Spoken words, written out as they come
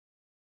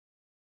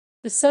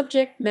The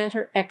subject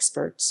matter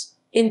experts,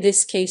 in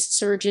this case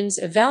surgeons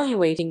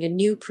evaluating a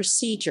new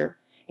procedure,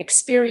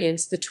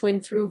 experience the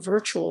twin through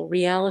virtual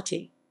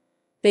reality.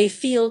 They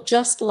feel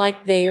just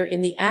like they are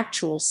in the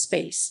actual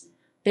space.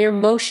 Their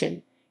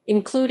motion,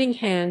 including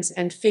hands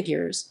and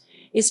figures,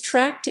 is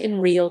tracked in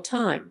real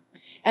time,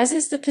 as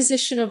is the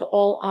position of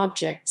all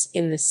objects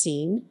in the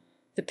scene,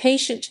 the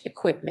patient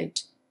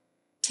equipment,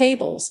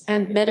 tables,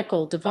 and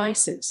medical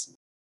devices.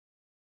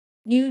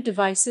 New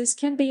devices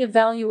can be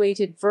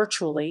evaluated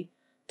virtually.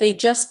 They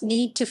just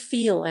need to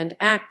feel and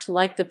act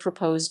like the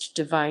proposed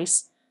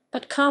device,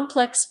 but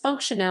complex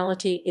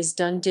functionality is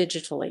done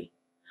digitally.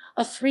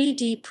 A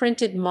 3D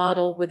printed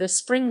model with a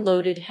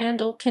spring-loaded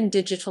handle can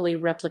digitally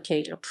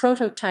replicate a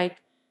prototype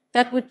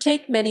that would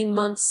take many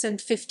months and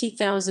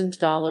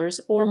 $50,000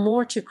 or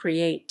more to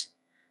create.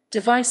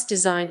 Device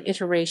design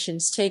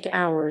iterations take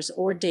hours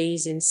or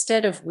days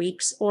instead of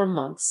weeks or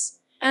months,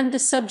 and the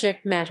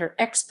subject matter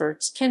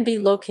experts can be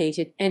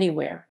located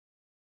anywhere.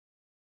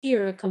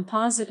 Here, a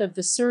composite of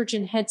the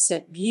surgeon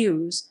headset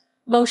views,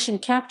 motion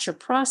capture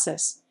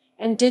process,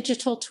 and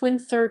digital twin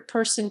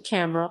third-person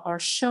camera are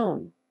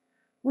shown.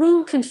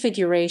 Room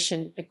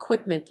configuration,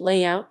 equipment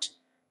layout,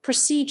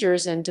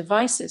 procedures, and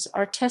devices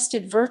are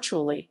tested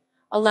virtually,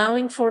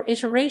 allowing for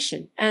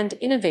iteration and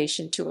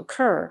innovation to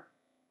occur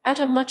at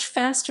a much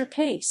faster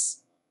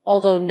pace.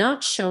 Although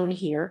not shown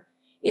here,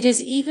 it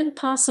is even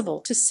possible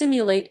to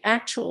simulate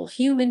actual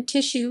human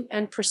tissue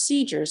and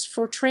procedures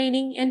for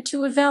training and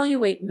to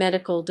evaluate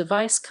medical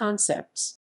device concepts.